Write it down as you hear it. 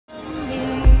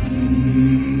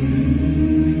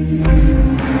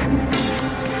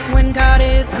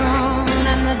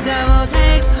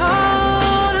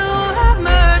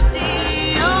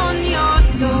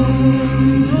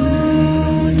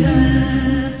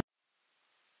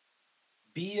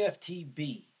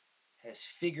FTB has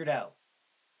figured out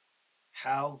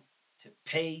how to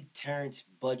pay Terrence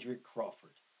Buddrick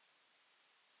Crawford.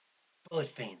 Bud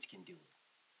fans can do it.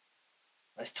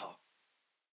 Let's talk.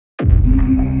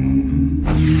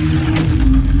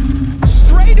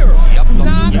 Straighter,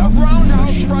 not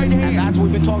roundhouse right hand. And that's what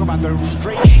we've been talking about. The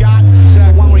straight shot is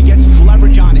the one where he gets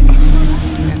leverage on it.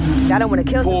 I don't want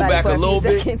to kill somebody back for a little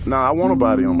few bit. seconds. Nah, I want a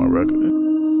body on my record.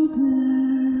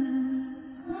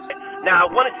 Now,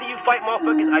 I want to see you fight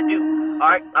motherfuckers. I do. All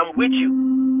right? I'm with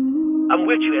you. I'm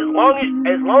with you.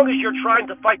 As long as you're trying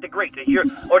to fight the great, the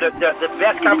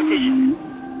best competition.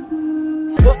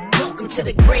 Welcome to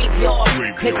the graveyard.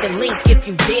 Click the link if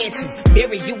you dare to.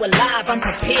 Bury you alive, I'm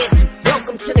prepared to.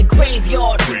 Welcome to the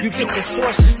graveyard. You get your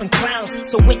sources from clowns,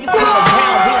 so when you come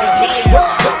around, we'll hear you.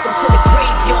 Welcome to the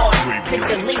graveyard. Click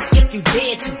the link if you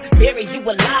dare to. Bury you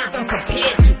alive, I'm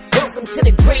prepared to. Welcome to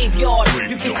the graveyard.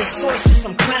 You get your sources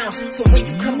from clowns, so when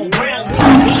you come around,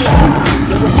 we'll hear you.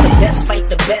 Yo, it's the best, fight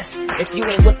the best. If you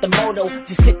ain't with the moto,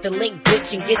 just click the link,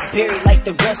 bitch, and get buried like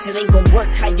the rest. It ain't gonna work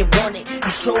how you want it.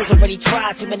 These trolls already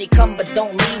tried, too many come but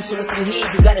don't leave. So if you here,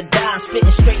 you gotta die. I'm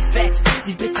spitting straight facts.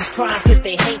 These bitches crying cause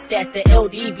they hate that. The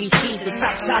LDBC's the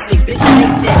top topic, bitch,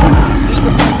 hate that. We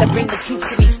the ones that bring the truth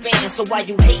to these fans. So why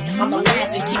you hate, I'ma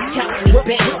laugh and keep counting these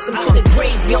bands. Welcome to the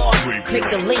graveyard. Click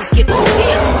the link if you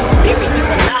dare to. Bury you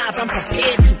alive, I'm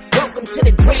prepared to. Welcome to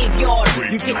the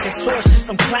graveyard. You get your sources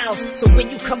from clowns, so when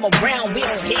you come around, we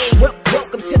don't hear you.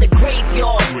 Welcome to the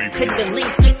graveyard. Click the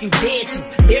link if you dare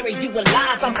to. Bury you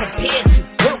alive, I'm prepared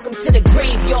to. Welcome to the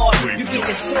graveyard. You get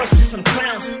your sources from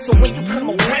clowns, so when you come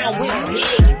around, we don't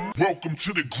hear you. Welcome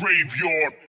to the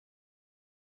graveyard.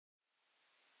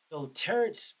 So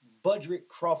Terrence Buddrick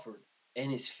Crawford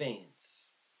and his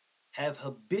fans have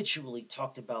habitually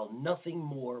talked about nothing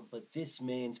more but this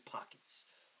man's pockets.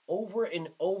 Over and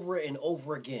over and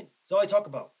over again. That's all I talk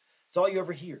about. It's all you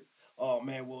ever hear. Oh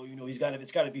man, well, you know, it's got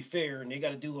to be fair, and they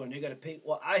got to do it, and they got to pay.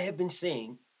 Well, I have been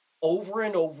saying over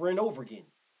and over and over again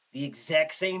the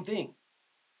exact same thing,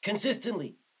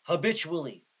 consistently,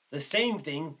 habitually, the same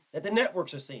thing that the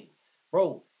networks are saying.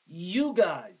 Bro, you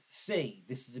guys say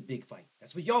this is a big fight.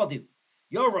 That's what y'all do.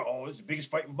 Y'all are, oh, it's the biggest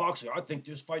fight in boxing. I think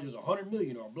this fight is 100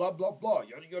 million or blah, blah, blah.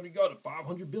 Yada, yada, yada,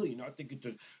 500 billion. I think it's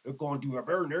going to do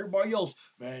better than everybody else.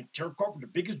 Man, Terrence Crawford, the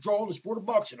biggest draw in the sport of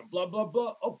boxing and blah, blah,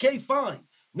 blah. Okay, fine.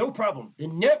 No problem. The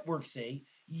networks say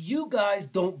you guys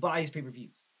don't buy his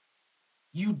pay-per-views.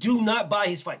 You do not buy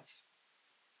his fights.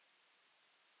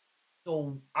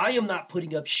 So I am not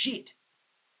putting up shit.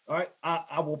 All right?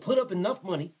 I will put up enough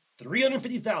money,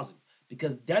 $350,000,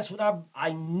 because that's what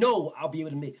I know I'll be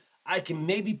able to make. I can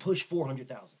maybe push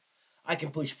 400,000. I can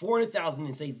push 400,000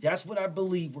 and say that's what I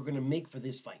believe we're going to make for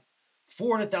this fight.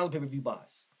 400,000 pay-per-view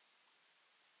buys.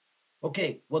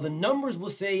 Okay, well, the numbers will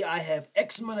say I have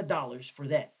X amount of dollars for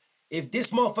that. If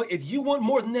this motherfucker, if you want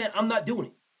more than that, I'm not doing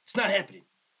it. It's not happening.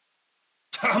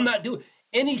 I'm not doing it.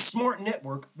 Any smart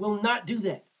network will not do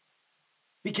that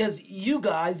because you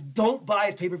guys don't buy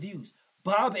his pay-per-views.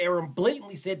 Bob Arum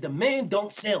blatantly said the man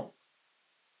don't sell.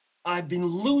 I've been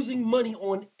losing money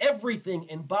on everything,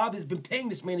 and Bob has been paying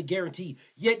this man a guarantee.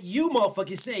 Yet you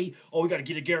motherfuckers say, oh, we got to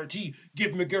get a guarantee.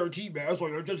 Give him a guarantee, man. That's why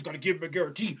I just got to give him a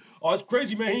guarantee. Oh, it's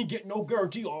crazy, man. He ain't getting no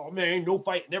guarantee. Oh, man, ain't no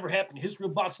fight never happened in the history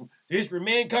of boxing. The history of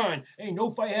mankind. Ain't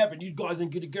no fight happened. These guys didn't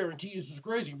get a guarantee. This is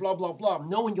crazy, blah, blah, blah.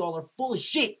 Knowing y'all are full of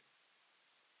shit.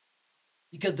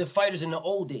 Because the fighters in the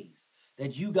old days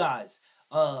that you guys,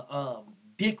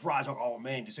 dick rides like, oh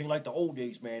man, this ain't like the old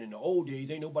days, man. In the old days,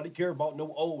 ain't nobody cared about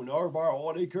no and everybody,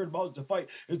 all they cared about is the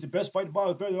fight. It's the best fight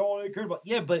about it. All they cared about.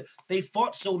 Yeah, but they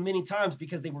fought so many times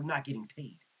because they were not getting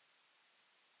paid.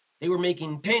 They were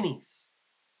making pennies.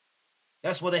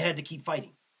 That's why they had to keep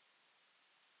fighting.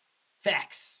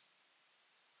 Facts.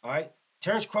 All right?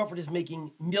 Terrence Crawford is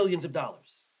making millions of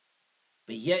dollars.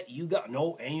 But yet you got,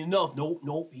 no, ain't enough.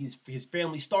 No, his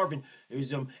family's starving.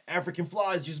 There's African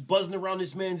flies just buzzing around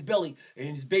this man's belly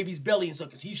and his baby's belly and stuff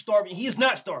because he's starving. He is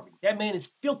not starving. That man is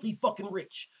filthy fucking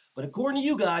rich. But according to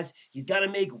you guys, he's got to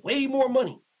make way more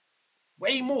money.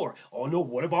 Way more. Oh no,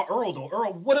 what about Earl though?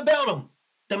 Earl, what about him?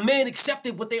 The man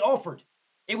accepted what they offered.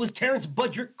 It was Terrence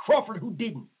Buddrick Crawford who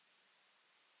didn't.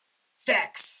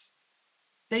 Facts.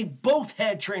 They both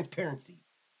had transparency.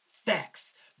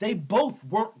 Facts. They both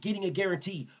weren't getting a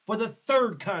guarantee for the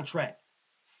third contract.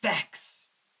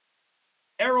 Facts.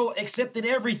 Errol accepted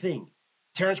everything.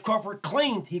 Terrence Crawford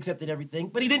claimed he accepted everything,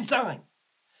 but he didn't sign.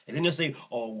 And then they'll say,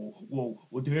 oh, well,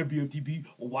 what the FTB?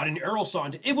 Well, why didn't Errol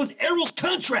sign it? It was Errol's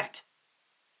contract.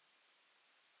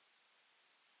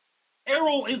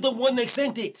 Errol is the one that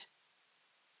sent it.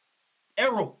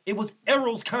 Errol. It was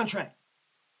Errol's contract.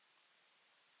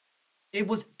 It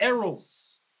was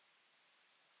Errol's.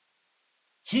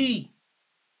 He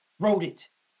wrote it.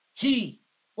 He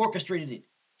orchestrated it.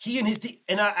 He and his team,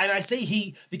 and I say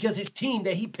he because his team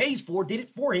that he pays for did it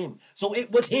for him. So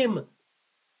it was him.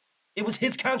 It was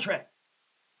his contract.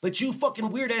 But you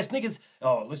fucking weird ass niggas,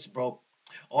 oh, listen, bro.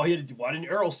 All he had to do, why didn't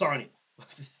Errol sign it?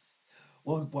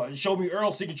 Well, show me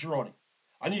Errol's signature on it.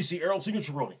 I need to see Errol's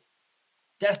signature on it.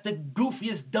 That's the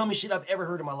goofiest, dumbest shit I've ever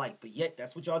heard in my life. But yet,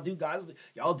 that's what y'all do, guys.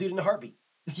 Y'all do it in a heartbeat.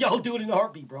 Y'all do it in a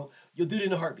heartbeat, bro. You'll do it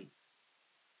in a heartbeat.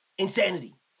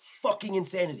 Insanity. Fucking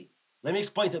insanity. Let me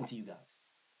explain something to you guys.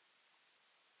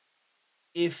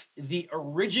 If the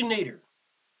originator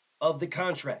of the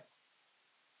contract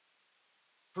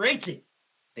creates it,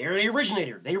 they're the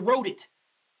originator. They wrote it.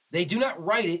 They do not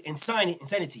write it and sign it and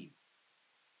send it to you.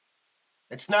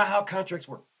 That's not how contracts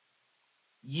work.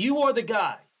 You are the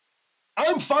guy.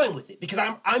 I'm fine with it because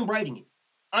I'm writing it.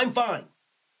 I'm fine.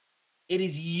 It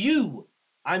is you.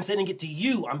 I'm sending it to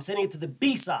you. I'm sending it to the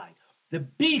B side. The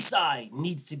B side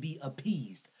needs to be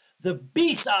appeased. The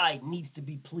B side needs to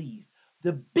be pleased.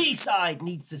 The B side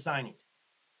needs to sign it.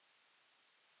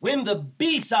 When the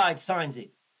B side signs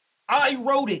it, I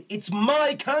wrote it. It's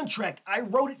my contract. I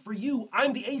wrote it for you.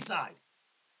 I'm the A side.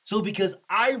 So because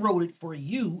I wrote it for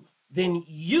you, then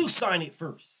you sign it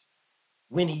first.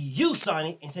 When you sign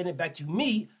it and send it back to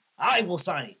me, I will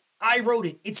sign it. I wrote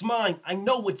it. It's mine. I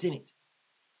know what's in it.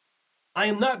 I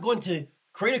am not going to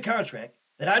create a contract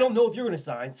that I don't know if you're going to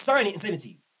sign it and send it to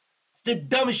you. It's the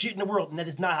dumbest shit in the world, and that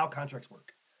is not how contracts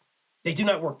work. They do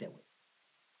not work that way.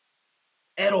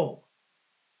 At all.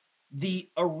 The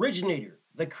originator,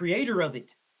 the creator of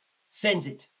it, sends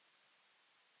it.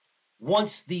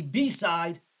 Once the B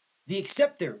side, the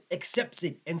acceptor, accepts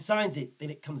it and signs it, then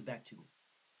it comes back to me.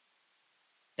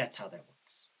 That's how that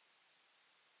works.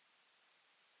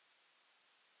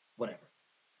 Whatever.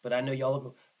 But I know y'all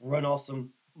will run off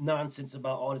some nonsense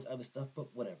about all this other stuff,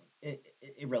 but whatever.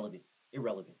 Irrelevant.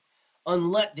 Irrelevant.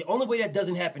 Unless, the only way that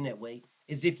doesn't happen that way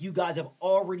is if you guys have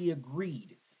already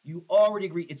agreed. You already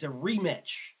agreed it's a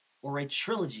rematch or a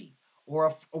trilogy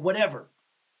or whatever.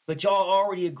 But y'all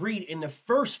already agreed in the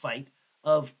first fight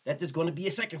of that there's going to be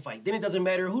a second fight. Then it doesn't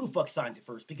matter who the fuck signs it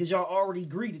first because y'all already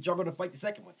agreed that y'all going to fight the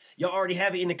second one. Y'all already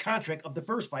have it in the contract of the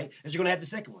first fight that you're going to have the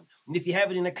second one. And if you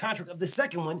have it in the contract of the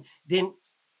second one, then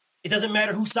it doesn't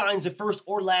matter who signs the first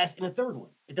or last in the third one.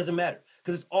 It doesn't matter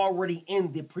because it's already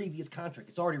in the previous contract.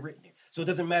 It's already written there. So it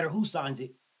doesn't matter who signs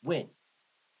it when.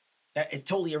 That is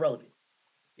totally irrelevant.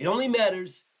 It only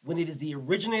matters when it is the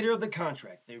originator of the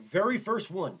contract, the very first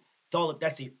one.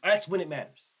 That's when it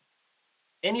matters.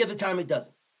 Any other time it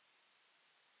doesn't.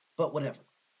 But whatever.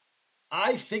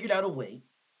 I figured out a way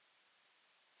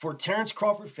for Terrence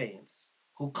Crawford fans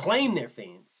who claim they're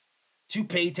fans to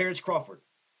pay Terrence Crawford.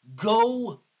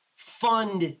 GoFundMe.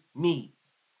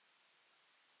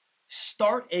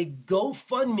 Start a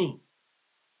GoFundMe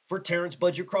for Terrence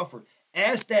Buddrick Crawford.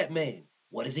 Ask that man,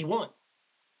 what does he want?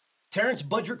 Terrence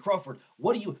Buddrick Crawford,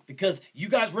 what do you, because you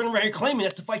guys running around here claiming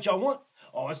that's the fight y'all want.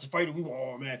 Oh, that's the fight that we want,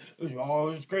 oh, man. Oh,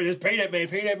 it's crazy. Just pay that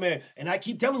man. And I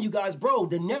keep telling you guys, bro,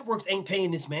 the networks ain't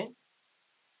paying this man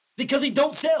because he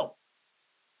don't sell.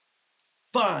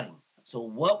 Fine. So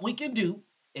what we can do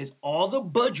is all the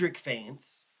Buddrick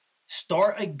fans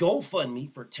start a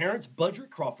GoFundMe for Terrence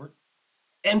Buddrick Crawford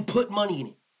and put money in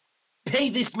it. Pay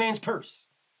this man's purse.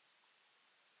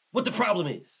 What the problem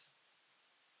is?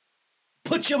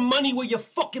 Put your money where your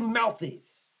fucking mouth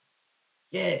is.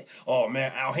 Yeah. Oh,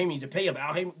 man, Al Haymon need to pay him.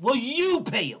 Al Haymon. Well, you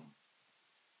pay him.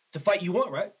 It's a fight you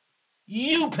want, right?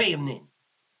 You pay him then.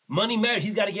 Money matters.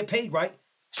 He's got to get paid, right?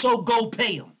 So go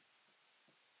pay him.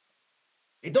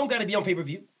 It don't got to be on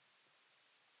pay-per-view.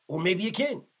 Or maybe it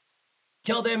can.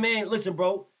 Tell that man, listen,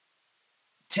 bro,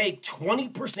 take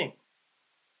 20%.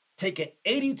 Take an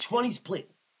 80-20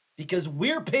 split. Because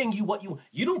we're paying you what you want.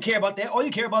 You don't care about that. All you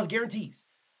care about is guarantees.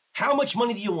 How much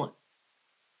money do you want?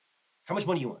 How much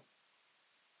money do you want?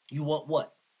 You want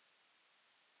what?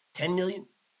 10 million?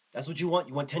 That's what you want?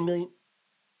 You want 10 million?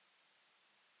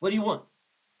 What do you want?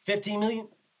 15 million?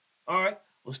 All right.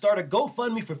 We'll start a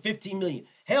GoFundMe for 15 million.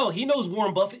 Hell, he knows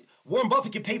Warren Buffett. Warren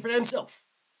Buffett can pay for that himself.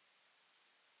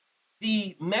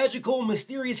 The magical,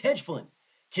 mysterious hedge fund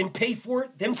can pay for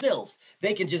it themselves.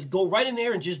 They can just go right in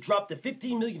there and just drop the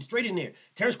 15 million straight in there.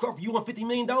 Terrence Crawford, you want $50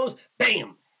 million?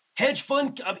 Bam. Hedge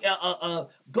fund,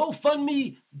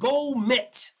 GoFundMe, go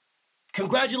met.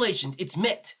 Congratulations, it's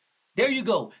met. There you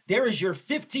go. There is your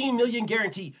 15 million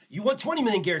guarantee. You want 20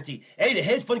 million guarantee. Hey, the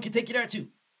hedge fund can take you there too.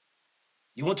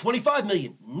 You want 25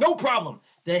 million? No problem.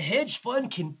 The hedge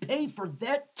fund can pay for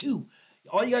that too.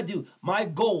 All you gotta do, my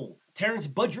goal, Terrence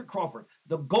Buddrick Crawford,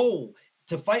 the goal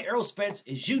to fight Errol Spence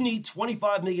is you need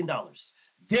 $25 million.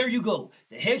 There you go.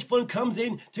 The hedge fund comes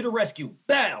in to the rescue.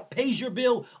 Bow, pays your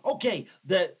bill. Okay,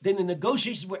 then the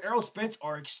negotiations with Errol Spence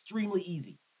are extremely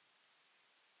easy.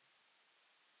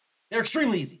 They're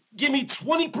extremely easy. Give me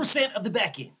 20% of the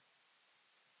back end.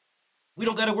 We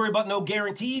don't got to worry about no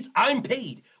guarantees. I'm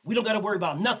paid. We don't got to worry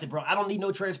about nothing, bro. I don't need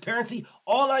no transparency.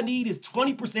 All I need is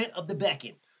 20% of the back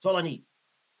end. That's all I need.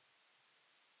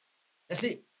 That's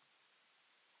it.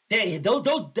 Hey,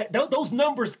 those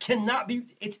numbers cannot be,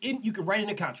 it's in, you can write in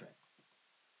a contract.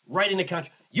 Write in a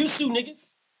contract. You sue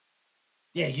niggas.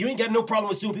 Yeah, you ain't got no problem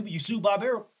with suing people. You sue Bob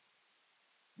Errol.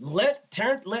 Let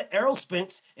Errol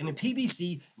Spence and the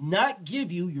PBC not give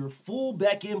you your full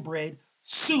back end bread.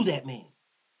 Sue that man.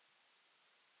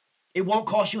 It won't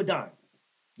cost you a dime.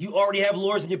 You already have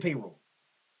lawyers in your payroll.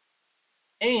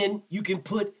 And you can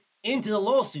put into the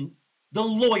lawsuit the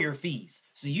lawyer fees.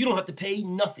 So you don't have to pay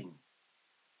nothing.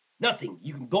 Nothing.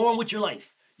 You can go on with your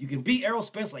life. You can beat Errol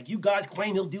Spence like you guys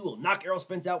claim he'll do. He'll knock Errol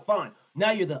Spence out fine.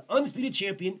 Now you're the undisputed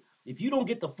champion. If you don't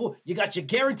get the full, you got your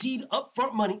guaranteed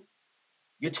upfront money,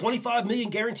 your $25 million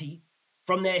guaranteed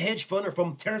from that hedge fund or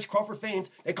from Terrence Crawford fans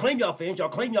that claim y'all fans. Y'all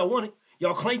claim y'all want it.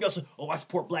 Y'all claim y'all say, oh, I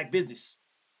support black business.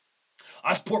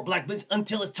 I support black business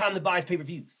until it's time to buy his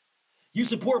pay-per-views. You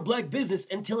support black business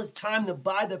until it's time to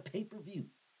buy the pay-per-view.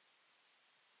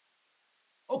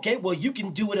 Okay, well, you can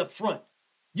do it up front.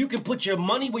 You can put your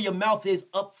money where your mouth is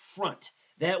up front.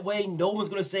 That way, no one's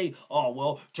going to say, oh,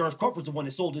 well, Terrence Crawford's the one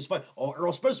that sold this fight. Oh,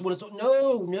 Errol Spence is the one that sold.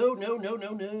 No.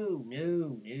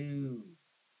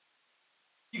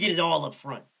 You get it all up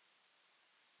front.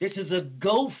 This is a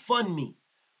GoFundMe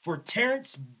for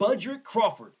Terrence Buddrick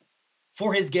Crawford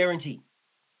for his guarantee.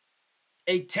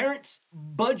 A Terrence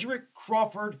Buddrick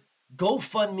Crawford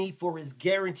GoFundMe for his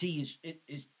guarantee.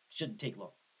 It shouldn't take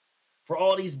long. For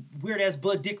all these weird-ass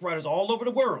Bud Dick riders all over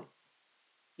the world.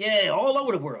 Yeah, all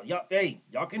over the world.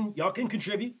 Y'all can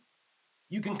contribute.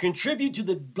 You can contribute to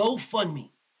the GoFundMe.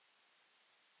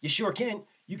 You sure can.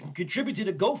 You can contribute to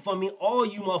the GoFundMe. All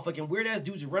you motherfucking weird-ass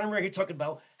dudes are running around here talking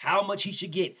about how much he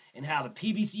should get and how the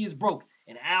PBC is broke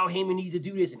and Al Heyman needs to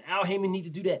do this and Al Heyman needs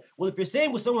to do that. Well, if you're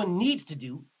saying what someone needs to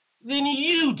do, then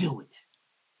you do it.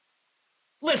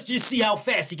 Let's just see how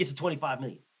fast he gets to 25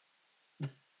 million.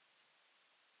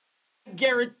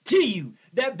 Guarantee you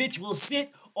that bitch will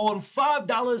sit on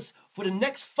 $5 for the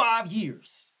next 5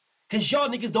 years. Because y'all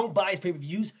niggas don't buy his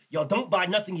pay-per-views. Y'all don't buy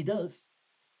nothing he does.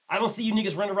 I don't see you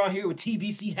niggas running around here with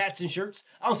TBC hats and shirts.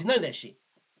 I don't see none of that shit.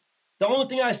 The only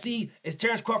thing I see is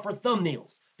Terrence Crawford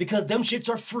thumbnails. Because them shits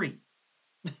are free.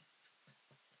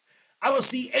 I don't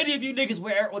see any of you niggas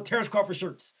wear Terrence Crawford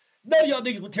shirts. None of y'all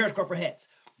niggas with Terrence Crawford hats.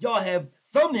 Y'all have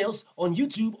thumbnails on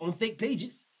YouTube on fake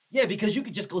pages. Yeah, because you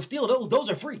could just go steal those. Those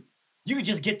are free. You could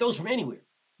just get those from anywhere.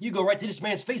 You go right to this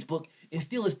man's Facebook and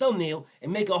steal his thumbnail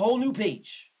and make a whole new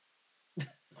page.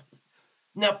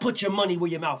 Now put your money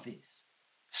where your mouth is.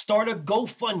 Start a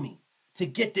GoFundMe to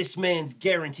get this man's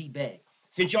guarantee bag.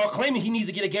 Since y'all claiming he needs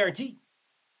to get a guarantee.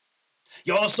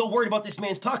 Y'all are so worried about this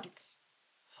man's pockets.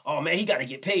 Oh, man, he got to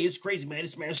get paid. It's crazy, man.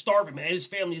 This man's starving, man. His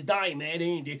family is dying, man.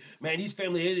 These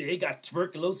family, they got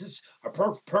tuberculosis,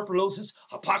 hyperlosis,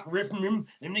 hypochondriacism.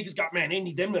 Them niggas got, man, they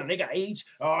need them. They got AIDS.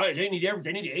 They need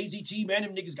everything. They need AZT, man.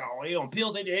 Them niggas got they on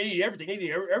pills. They need everything. They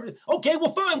need everything. Okay, well,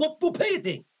 fine. We'll pay it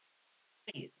then.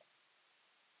 Pay it.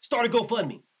 Start a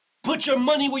GoFundMe. Put your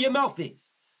money where your mouth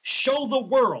is. Show the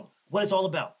world what it's all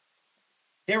about.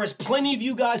 There is plenty of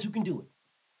you guys who can do it.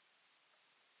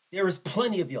 There is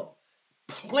plenty of y'all.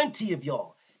 Plenty of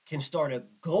y'all can start a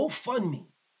GoFundMe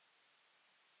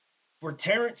for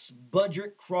Terrence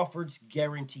Buddrick Crawford's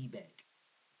guarantee bag.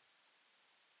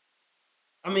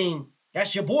 I mean,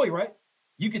 that's your boy, right?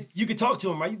 You could talk to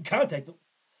him, right? You can contact him.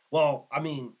 Well, I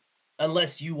mean,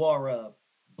 unless you are a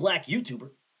black YouTuber.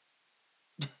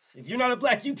 If you're not a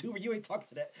black YouTuber, you ain't talking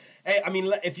to that. Hey, I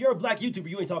mean, if you're a black YouTuber,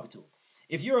 you ain't talking to him.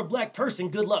 If you're a black person,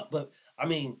 good luck. But, I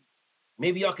mean,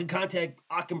 maybe y'all can contact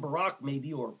Akim Barak,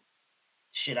 maybe, or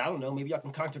shit, I don't know. Maybe y'all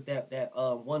can contact that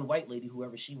one white lady,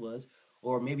 whoever she was.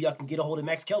 Or maybe y'all can get a hold of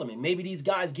Max Kellerman. Maybe these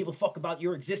guys give a fuck about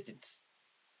your existence.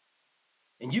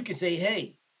 And you can say,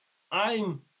 hey,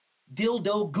 I'm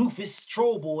Dildo Goofus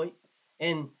Troll Boy,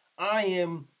 and I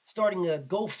am starting a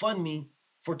GoFundMe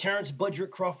for Terrence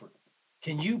Buddrick Crawford.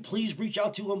 Can you please reach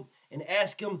out to him and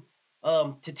ask him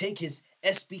to take his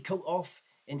SB coat off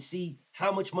and see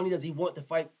how much money does he want to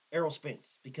fight Errol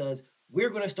Spence? Because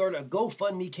we're going to start a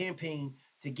GoFundMe campaign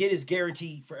to get his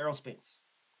guarantee for Errol Spence.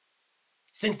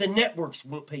 Since the networks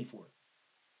won't pay for it.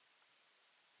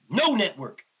 No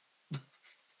network.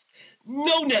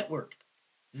 No network.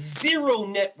 Zero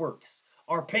networks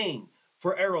are paying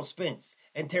for Errol Spence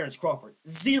and Terrence Crawford.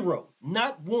 Zero.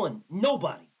 Not one.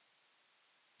 Nobody.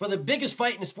 For the biggest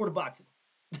fight in the sport of boxing.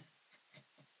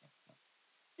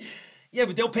 Yeah,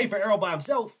 but they'll pay for Errol by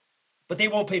himself, but they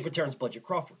won't pay for Terrence Buddrick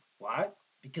Crawford. Why?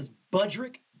 Because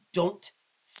Buddrick don't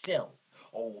sell.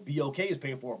 Oh, BOK is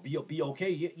paying for it. BOK.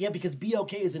 Yeah, because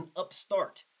BOK is an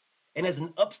upstart. And as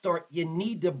an upstart, you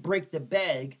need to break the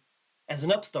bag as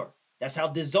an upstart. That's how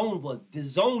DAZN was.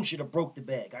 DAZN should have broke the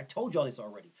bag. I told y'all this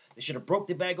already. They should have broke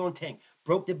the bag on Tank,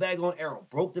 broke the bag on Errol,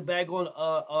 broke the bag on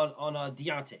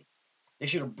Deontay. They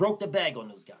should have broke the bag on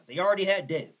those guys. They already had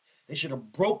Dev. They should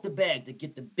have broke the bag to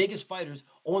get the biggest fighters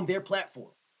on their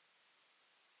platform.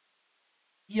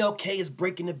 BOK is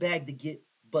breaking the bag to get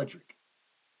Buddrick.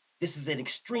 This is an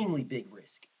extremely big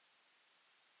risk.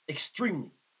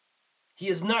 Extremely. He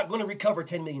is not going to recover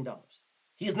 $10 million.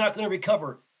 He is not going to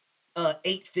recover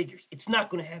 8 figures. It's not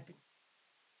going to happen.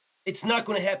 It's not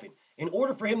going to happen. In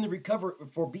order for him to recover,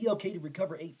 for BOK to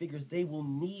recover 8 figures, they will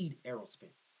need Errol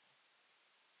Spence.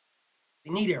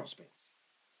 They need Errol Spence.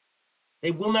 They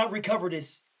will not recover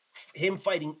this, him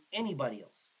fighting anybody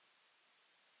else.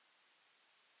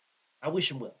 I wish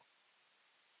him well.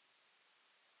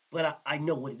 But I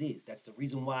know what it is. That's the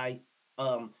reason why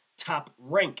Top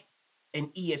Rank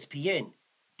and ESPN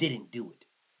didn't do it.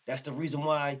 That's the reason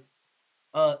why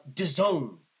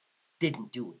DAZN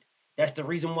didn't do it. That's the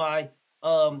reason why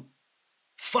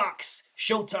Fox,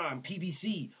 Showtime,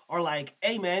 PBC are like,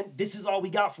 hey man, this is all we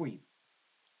got for you.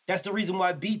 That's the reason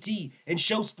why BT and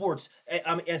Show Sports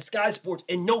and Sky Sports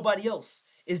and nobody else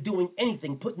is doing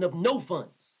anything, putting up no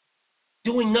funds,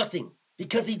 doing nothing,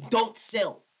 because he don't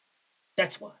sell.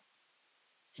 That's why.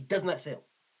 He does not sell.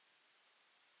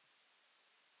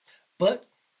 But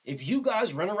if you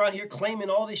guys run around here claiming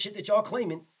all this shit that y'all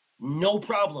claiming, no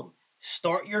problem.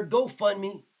 Start your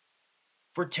GoFundMe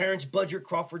for Terrence Buddrick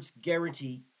Crawford's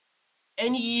guarantee,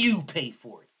 and you pay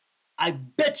for it. I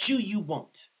bet you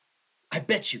won't. I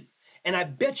bet you. And I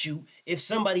bet you if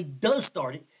somebody does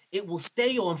start it, it will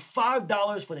stay on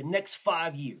 $5 for the next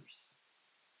 5 years.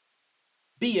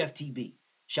 BFTB.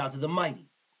 Shout out to the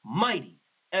mighty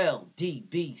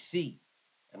LDBC.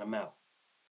 And I'm out.